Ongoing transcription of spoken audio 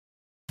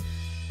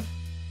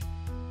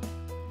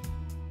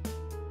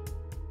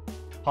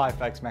Hi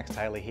folks, Max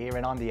Taylor here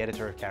and I'm the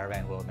editor of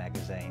Caravan World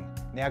magazine.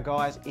 Now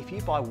guys, if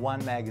you buy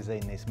one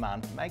magazine this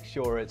month, make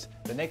sure it's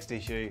the next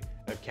issue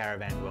of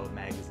Caravan World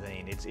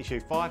magazine. It's issue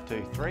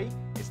 523,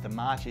 it's the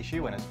March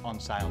issue and it's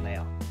on sale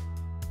now.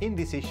 In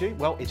this issue,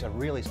 well, it's a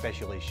really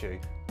special issue.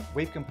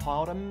 We've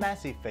compiled a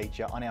massive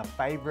feature on our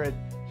favourite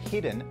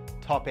hidden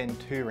top-end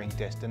touring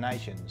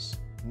destinations.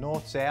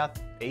 North,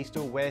 south, east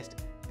or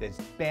west, there's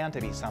bound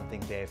to be something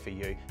there for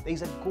you.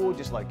 These are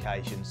gorgeous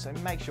locations, so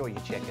make sure you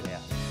check it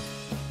out.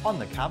 On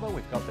the cover,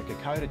 we've got the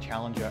Kokoda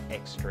Challenger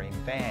Extreme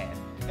van.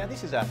 Now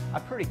this is a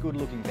pretty good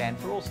looking van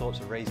for all sorts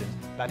of reasons,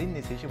 but in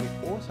this issue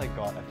we've also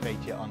got a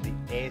feature on the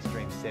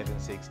Airstream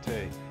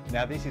 762.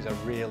 Now this is a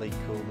really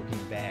cool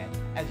looking van.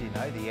 As you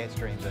know, the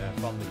Airstreams are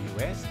from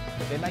the US,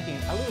 but they're making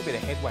a little bit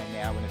of headway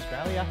now in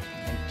Australia,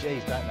 and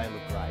geez, don't they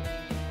look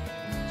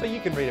great. So you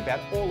can read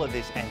about all of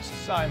this and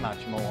so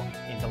much more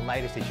in the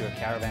latest issue of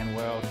Caravan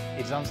World.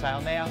 It's on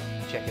sale now,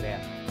 check it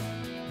out.